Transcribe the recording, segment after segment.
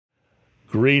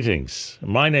Greetings.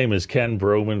 My name is Ken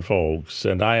Broman-Fulks,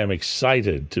 and I am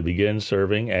excited to begin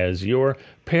serving as your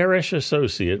parish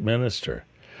associate minister.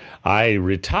 I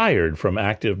retired from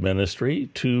active ministry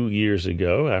 2 years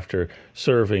ago after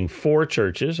serving 4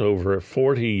 churches over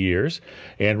 40 years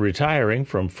and retiring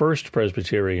from First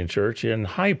Presbyterian Church in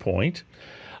High Point.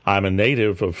 I'm a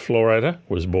native of Florida,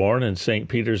 was born in St.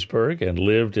 Petersburg, and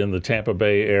lived in the Tampa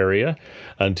Bay area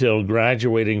until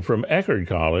graduating from Eckerd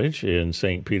College in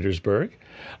St. Petersburg.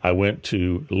 I went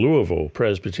to Louisville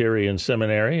Presbyterian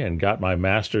Seminary and got my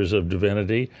Master's of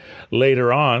Divinity.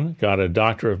 Later on, got a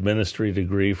Doctor of Ministry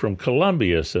degree from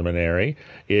Columbia Seminary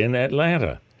in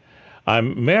Atlanta.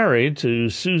 I'm married to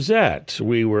Suzette.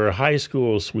 We were high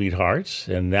school sweethearts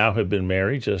and now have been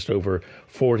married just over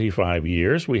 45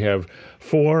 years. We have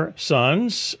 4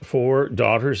 sons, 4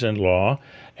 daughters-in-law,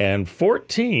 and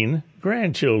 14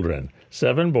 grandchildren,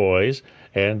 7 boys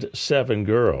and 7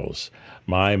 girls.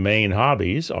 My main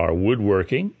hobbies are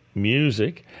woodworking,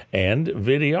 music, and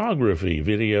videography,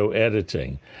 video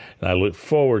editing. And I look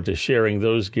forward to sharing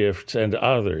those gifts and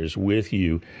others with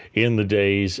you in the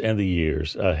days and the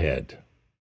years ahead.